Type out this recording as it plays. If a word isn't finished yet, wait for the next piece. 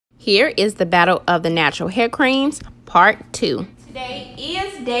Here is the battle of the natural hair creams, part 2. Today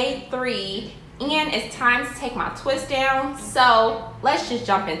is day 3 and it's time to take my twist down. So let's just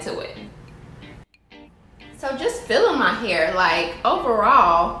jump into it. So just feeling my hair, like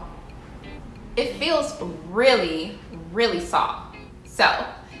overall, it feels really, really soft. So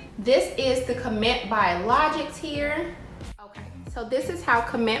this is the Qhemet Biologics here. Okay, so this is how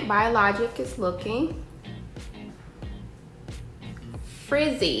Qhemet Biologic is looking.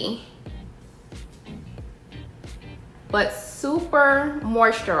 Frizzy, but super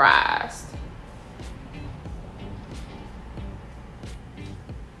moisturized.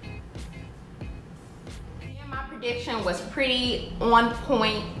 And my prediction was pretty on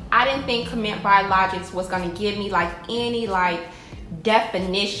point. I didn't think Qhemet Biologics was gonna give me like any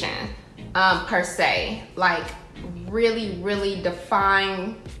definition per se, like really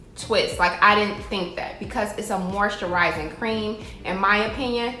defined twist. Like I didn't think that, because it's a moisturizing cream in my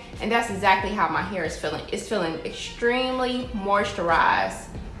opinion, and that's exactly how my hair is feeling. It's feeling extremely moisturized,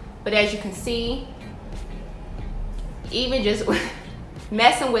 but as you can see, even just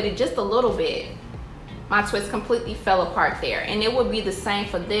messing with it just a little bit, my twist completely fell apart there. And it would be the same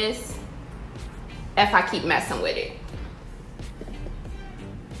for this if I keep messing with it.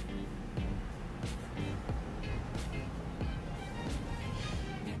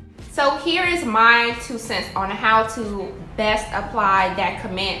 So here is my 2 cents on how to best apply that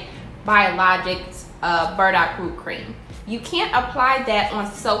Qhemet Biologics Burdock root cream. You can't apply that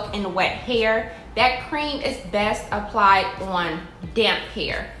on soaked and wet hair. That cream is best applied on damp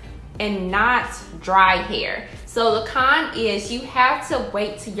hair and not dry hair. So the con is you have to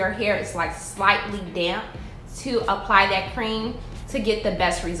wait till your hair is like slightly damp to apply that cream to get the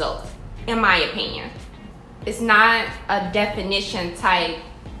best results, in my opinion. It's not a definition type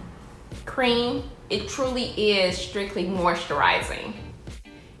cream. It truly is strictly moisturizing.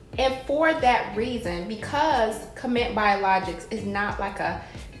 And for that reason, because Qhemet Biologics is not like a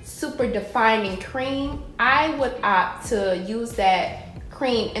super defining cream, I would opt to use that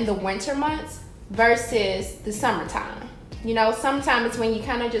cream in the winter months versus the summertime. You know, sometimes it's when you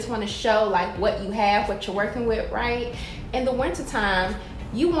kind of just want to show like what you have, what you're working with, right? In the wintertime,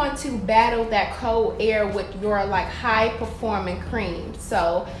 you want to battle that cold air with your like high performing cream.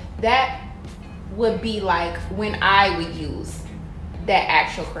 So that would be like when I would use that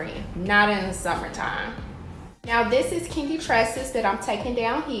actual cream, not in the summertime. Now this is Kinky Tresses that I'm taking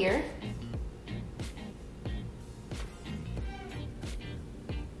down here.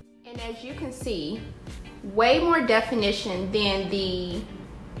 And as you can see, way more definition than the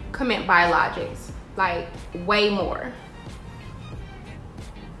Qhemet Biologics, like way more.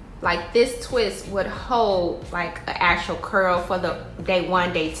 Like this twist would hold like an actual curl for the day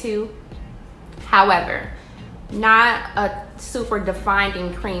 1, day 2. However, not a super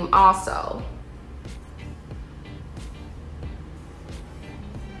defining cream also.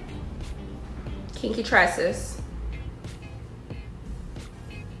 Kinky Tresses.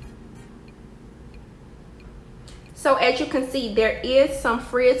 So as you can see, there is some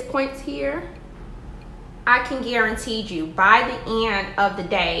frizz points here. I can guarantee you by the end of the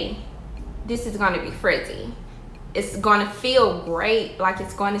day, this is gonna be frizzy. It's gonna feel great, like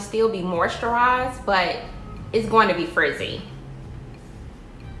it's gonna still be moisturized, but it's going to be frizzy.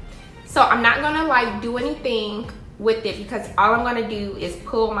 So I'm not gonna like do anything with it, because all I'm gonna do is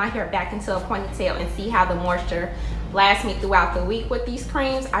pull my hair back into a ponytail and see how the moisture lasts me throughout the week with these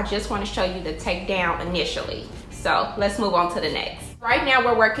creams. I just wanna show you the takedown initially. So let's move on to the next. Right now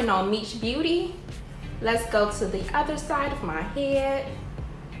we're working on Miche Beauty. Let's go to the other side of my head,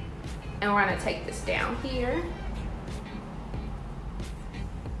 and we're gonna take this down here.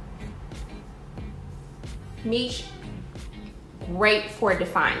 Miche, great for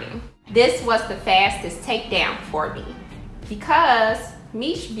defining. This was the fastest takedown for me, because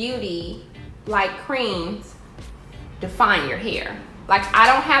Miche Beauty, like creams, define your hair. Like I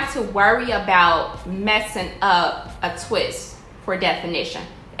don't have to worry about messing up a twist for definition,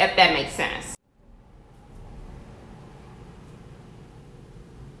 if that makes sense.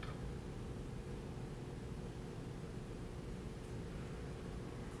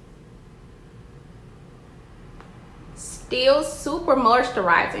 Still super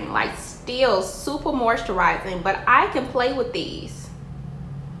moisturizing, like still super moisturizing, but I can play with these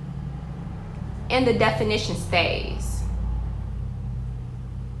and the definition stays.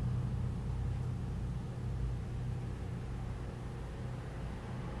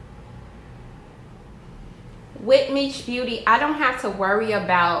 With Miche Beauty, I don't have to worry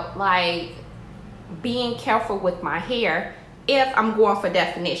about like being careful with my hair if I'm going for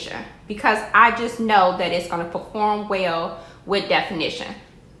definition, because I just know that it's going to perform well with definition.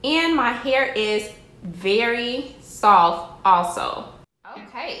 and my hair is very soft also.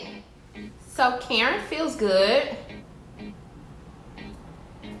 Okay, so Karen feels good.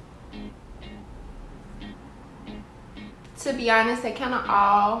 To be honest, they kind of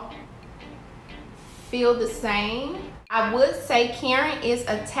all feel the same. I would say Karen is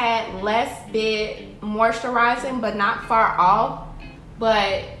a tad less bit moisturizing, but not far off.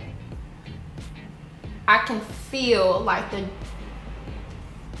 But I can feel like the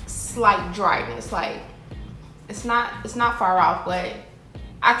slight dryness. Like it's not far off, but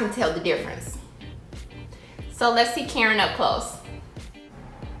I can tell the difference. So let's see Karen up close.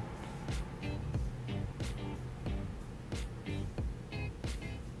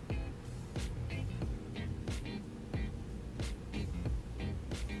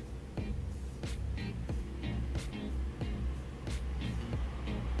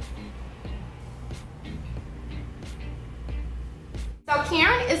 So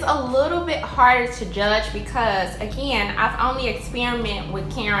Karen is a little bit harder to judge because, again, I've only experimented with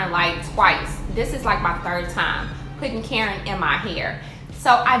Karen like twice. This is like my third time putting Karen in my hair. So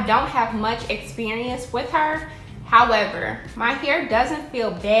I don't have much experience with her. However, my hair doesn't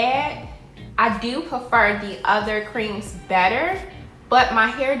feel bad. I do prefer the other creams better, but my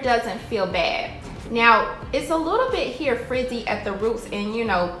hair doesn't feel bad. Now, it's a little bit here frizzy at the roots and, you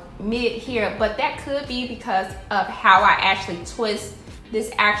know, mid here, but that could be because of how I actually twist this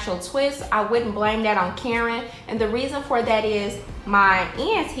actual twist. I wouldn't blame that on Karen, and the reason for that is my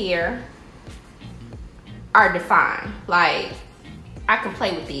ends here are defined. Like, I can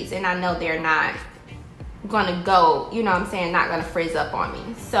play with these and I know they're not gonna go, you know what I'm saying, not gonna frizz up on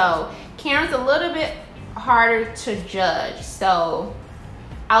me. So Karen's a little bit harder to judge, so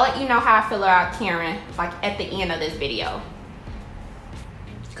I'll let you know how I feel about Karen like at the end of this video.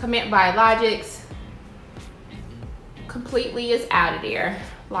 Qhemet Biologics completely is out of there.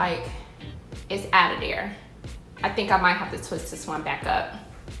 Like, it's out of there. I think I might have to twist this one back up.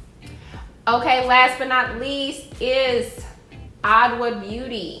 Okay, last but not least is Adwoa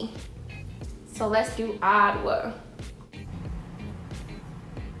Beauty. So let's do Adwoa.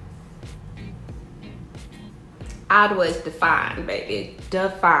 Adwoa is defined, baby,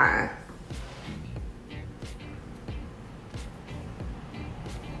 defined.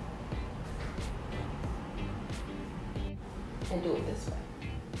 And do it this way.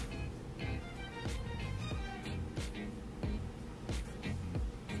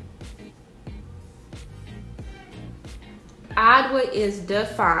 Adwoa is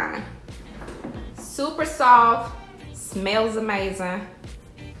defined. Super soft, smells amazing,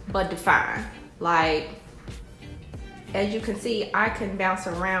 but defined. Like, as you can see, I can bounce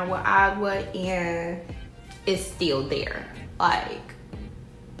around with Adwoa and it's still there. Like,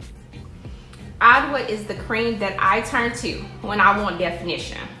 Adwoa is the cream that I turn to when I want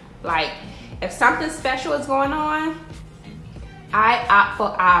definition. Like, if something special is going on, I opt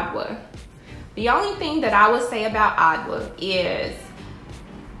for Adwoa. The only thing that I would say about Adwoa is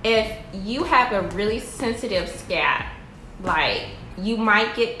if you have a really sensitive scalp, like, you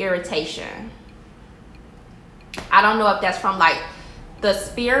might get irritation. I don't know if that's from like the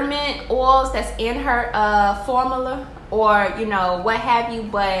spearmint oils that's in her formula or, you know, what have you,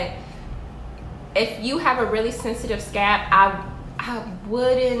 but if you have a really sensitive scalp, I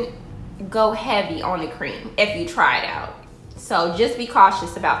wouldn't go heavy on the cream if you try it out. So just be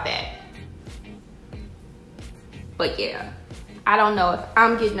cautious about that. But yeah, I don't know if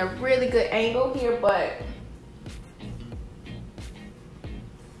I'm getting a really good angle here, but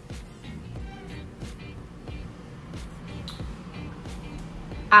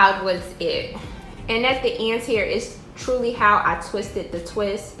Adwoa's it. And at the ends here is truly how I twisted the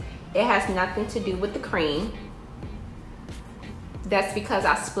twist. It has nothing to do with the cream. That's because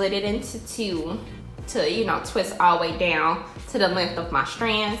I split it into two to, you know, twist all the way down to the length of my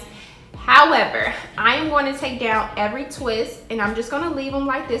strands. However, I am going to take down every twist and I'm just going to leave them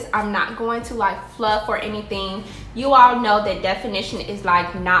like this. I'm not going to like fluff or anything. You all know that definition is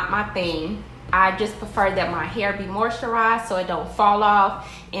like not my thing. I just prefer that my hair be moisturized so it don't fall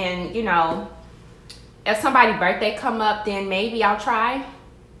off. And, you know, if somebody's birthday come up, then maybe I'll try.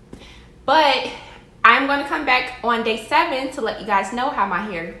 But I'm going to come back on day 7 to let you guys know how my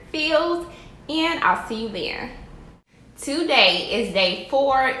hair feels, and I'll see you then. Today is day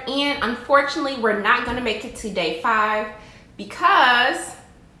 4, and unfortunately we're not going to make it to day 5 because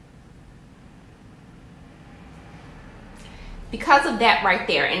of that right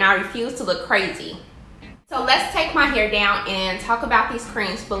there, and I refuse to look crazy. So let's take my hair down and talk about these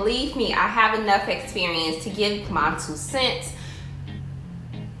creams. Believe me, I have enough experience to give my 2 cents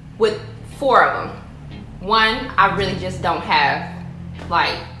with 4 of them. One, I really just don't have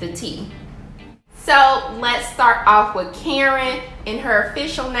like the tea. So let's start off with Karen, and her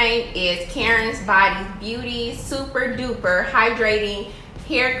official name is Karen's Body Beauty Super Duper Hydrating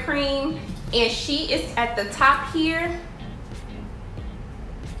Hair Cream, and she is at the top here.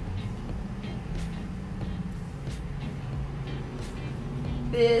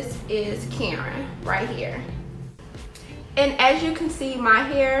 This is Karen right here. And as you can see, my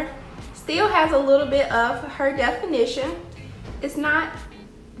hair still has a little bit of her definition. It's not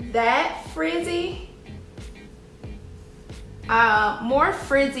that frizzy. More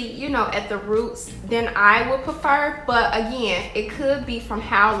frizzy, you know, at the roots than I would prefer. But again, it could be from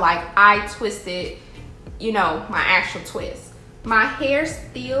how like I twisted, you know, my actual twist. My hair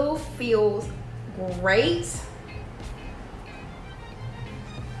still feels great.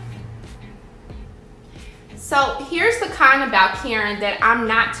 So here's the kind about Karen that I'm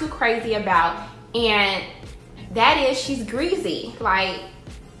not too crazy about, and that is she's greasy. Like,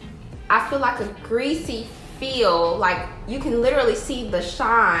 I feel like a greasy feel, like you can literally see the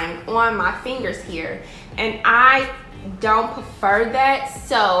shine on my fingers here, and I don't prefer that.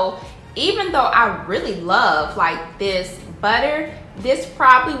 So even though I really love like this butter, this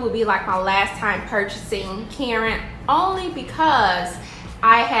probably would be like my last time purchasing Karen, only because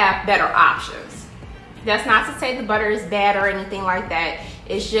I have better options. That's not to say the butter is bad or anything like that.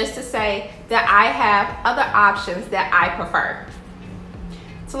 It's just to say that I have other options that I prefer.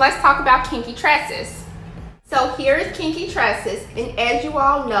 So let's talk about Kinky Tresses. So here is Kinky Tresses, and as you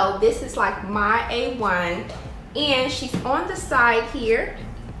all know, this is like my A1, and she's on the side here.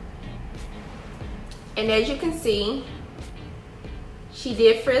 And as you can see, she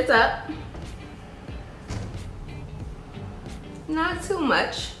did frizz up. Not too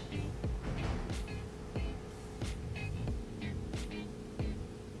much.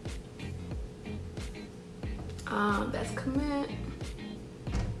 That's Qhemet,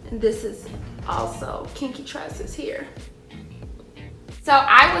 and this is also Kinky Tresses here. So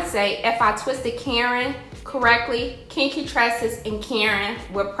I would say if I twisted Karen correctly, Kinky Tresses and Karen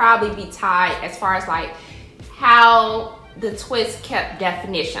would probably be tied as far as like how the twist kept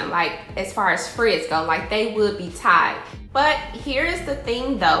definition, like as far as frizz go, like they would be tied. But here's the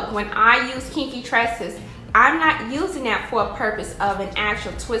thing though, when I use Kinky Tresses, I'm not using that for a purpose of an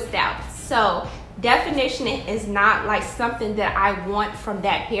actual twist out. So definition is not like something that I want from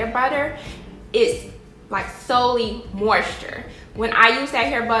that hair butter. It's like solely moisture. When I use that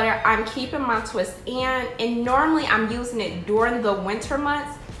hair butter, I'm keeping my twist in, and normally I'm using it during the winter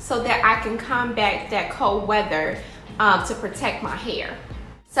months so that I can combat that cold weather to protect my hair.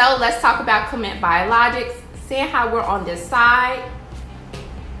 So let's talk about Qhemet Biologics. Seeing how we're on this side,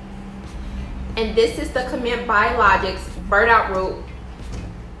 and this is the Qhemet Biologics Burdock Root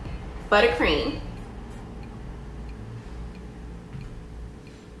Buttercream.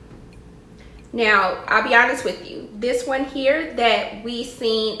 Now, I'll be honest with you, this one here that we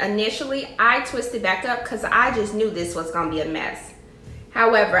seen initially, I twisted back up because I just knew this was gonna be a mess.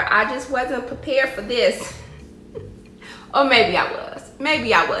 However, I just wasn't prepared for this. Or maybe I was,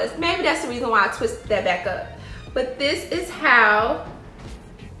 maybe I was. Maybe that's the reason why I twisted that back up. But this is how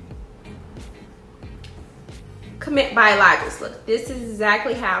Qhemet Biologics look. This is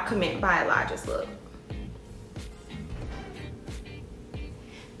exactly how Qhemet Biologics look.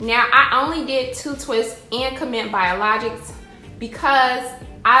 Now, I only did 2 twists in Qhemet Biologics because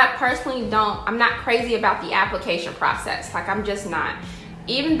I personally I'm not crazy about the application process. Like, I'm just not.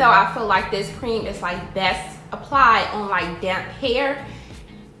 Even though I feel like this cream is like best applied on like damp hair,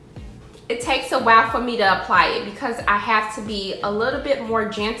 it takes a while for me to apply it because I have to be a little bit more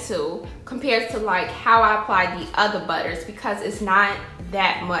gentle compared to like how I apply the other butters, because it's not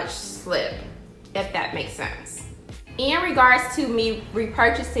that much slip, if that makes sense. In regards to me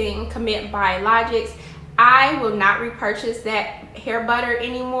repurchasing Qhemet Biologics, I will not repurchase that hair butter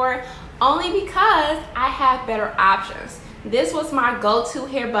anymore, only because I have better options. This was my go-to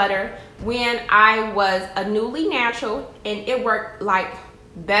hair butter when I was a newly natural, and it worked like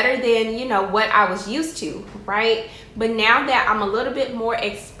better than, you know, what I was used to, right? But now that I'm a little bit more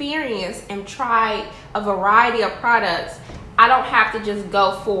experienced and tried a variety of products, I don't have to just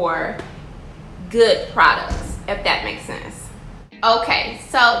go for good products, if that makes sense. Okay,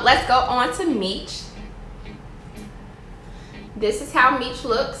 so let's go on to Miche. This is how Miche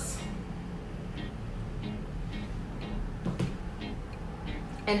looks.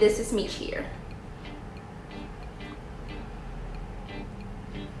 And this is Miche here.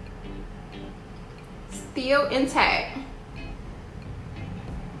 Still intact.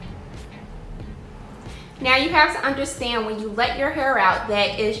 Now you have to understand when you let your hair out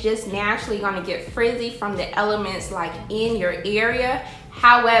that it's just naturally gonna get frizzy from the elements like in your area.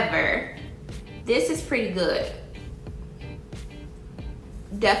 However, this is pretty good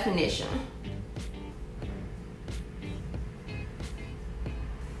definition.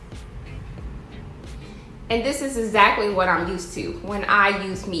 And this is exactly what I'm used to when I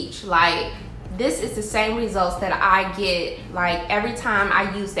use Miche. Like, this is the same results that I get like every time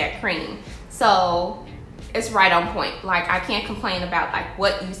I use that cream. So it's right on point. Like, I can't complain about like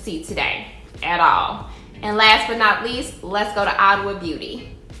what you see today at all. And last but not least, let's go to Adwoa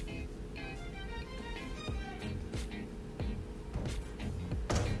Beauty.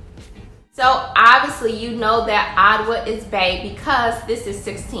 So obviously you know that Adwoa is bae because this is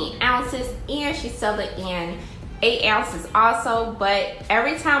 16 ounces and she's selling in 8 ounces also. But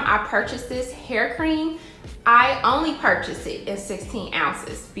every time I purchase this hair cream, I only purchase it in 16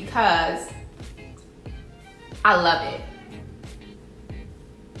 ounces because I love it.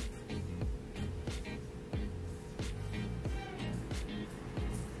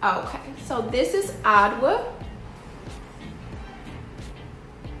 Okay, so this is Adwoa.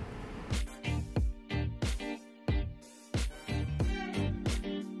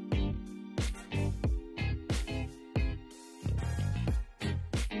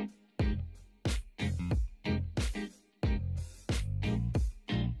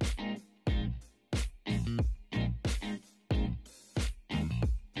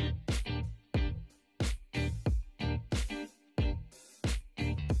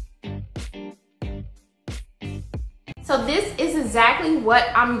 So this is exactly what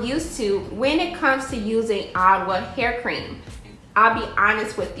I'm used to when it comes to using Adwoa hair cream. I'll be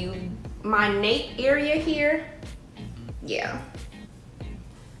honest with you, my nape area here, yeah.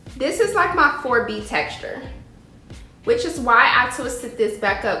 This is like my 4B texture, which is why I twisted this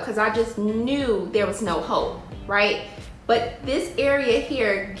back up, because I just knew there was no hope, right? But this area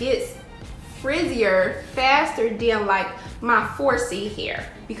here gets frizzier faster than like my 4C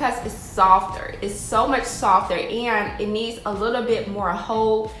hair because it's softer. It's so much softer and it needs a little bit more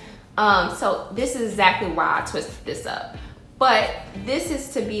hold. So this is exactly why I twisted this up. But this is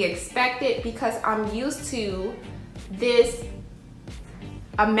to be expected because I'm used to this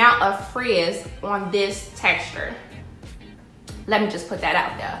amount of frizz on this texture. Let me just put that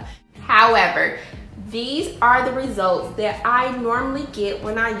out there. However, these are the results that I normally get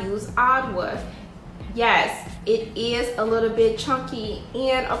when I use Adwoa. Yes, it is a little bit chunky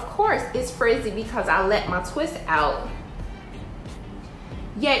and of course it's frizzy because I let my twist out.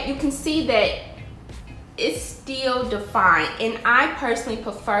 Yet you can see that it's still defined and I personally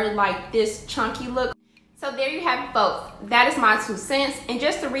prefer like this chunky look. So there you have it, folks. That is my 2 cents. And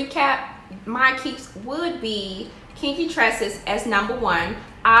just to recap, my keeps would be Kinky Tresses as #1,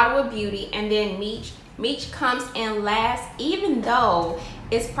 Adwoa Beauty, and then Miche. Miche comes in last, even though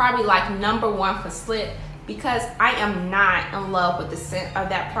it's probably like #1 for slip because I am not in love with the scent of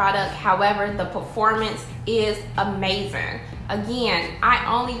that product. However, the performance is amazing. Again, I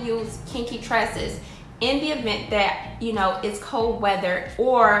only use Kinky Tresses in the event that, you know, it's cold weather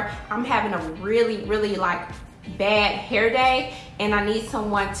or I'm having a really like bad hair day and I need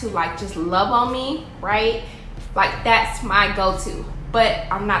someone to like just love on me, right? Like that's my go-to, but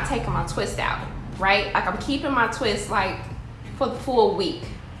I'm not taking my twist out, right? Like I'm keeping my twist like for the full week,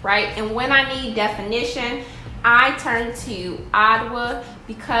 right? And when I need definition, I turn to Adwoa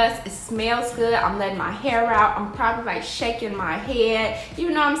because it smells good. I'm letting my hair out. I'm probably like shaking my head, you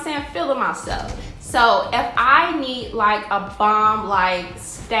know what I'm saying? Feeling myself. So if I need like a bomb like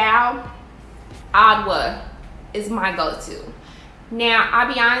style, Adwoa is my go-to. Now,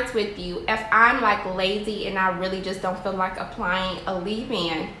 I'll be honest with you, if I'm like lazy and I really just don't feel like applying a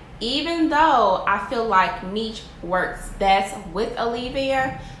leave-in, even though I feel like Miche works best with a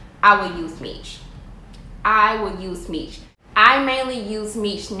leave-in, I will use Miche. I will use Miche. I mainly use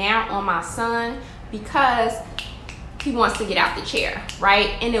Miche now on my son because he wants to get out the chair,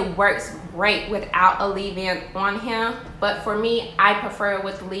 right? And it works great without a leave-in on him. But for me, I prefer it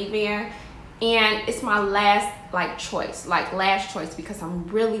with leave-in. And it's my last choice because I'm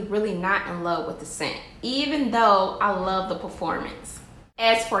really not in love with the scent, even though I love the performance.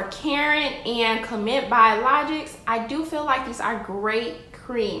 As for Qhemet and Qhemet Biologics, I do feel like these are great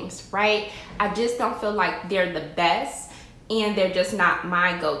creams, right? I just don't feel like they're the best and they're just not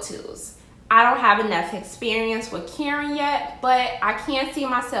my go-tos. I don't have enough experience with Qhemet yet, but I can see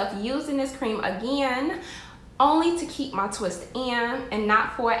myself using this cream again, only to keep my twist in and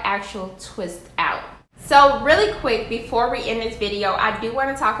not for an actual twist out. So really quick, before we end this video, I do want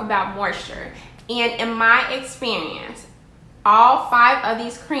to talk about moisture. And in my experience, all 5 of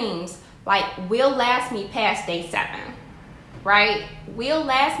these creams like will last me past day 7, right? Will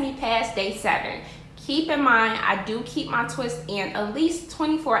last me past day 7. Keep in mind, I do keep my twist in at least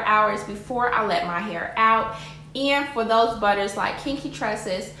 24 hours before I let my hair out. And for those butters like Kinky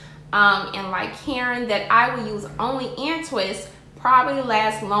Tresses and like Karen that I will use only in twist, probably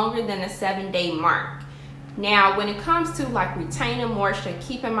last longer than the 7-day mark. Now, when it comes to like retaining moisture,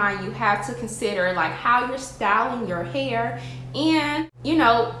 keep in mind you have to consider like how you're styling your hair, and you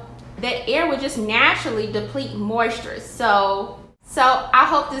know, that air would just naturally deplete moisture. So I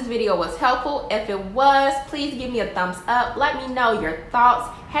hope this video was helpful. If it was, please give me a thumbs up. Let me know your thoughts.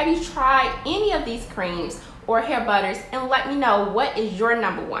 Have you tried any of these creams or hair butters? And let me know what is your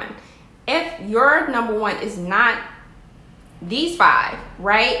number one. If your number one is not these 5,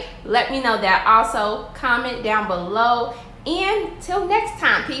 right? Let me know that also. Comment down below. And till next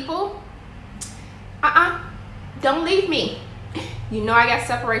time, people. Don't leave me. You know I got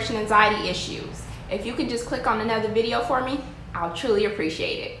separation anxiety issues. If you could just click on another video for me, I'll truly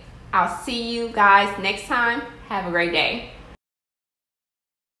appreciate it. I'll see you guys next time. Have a great day.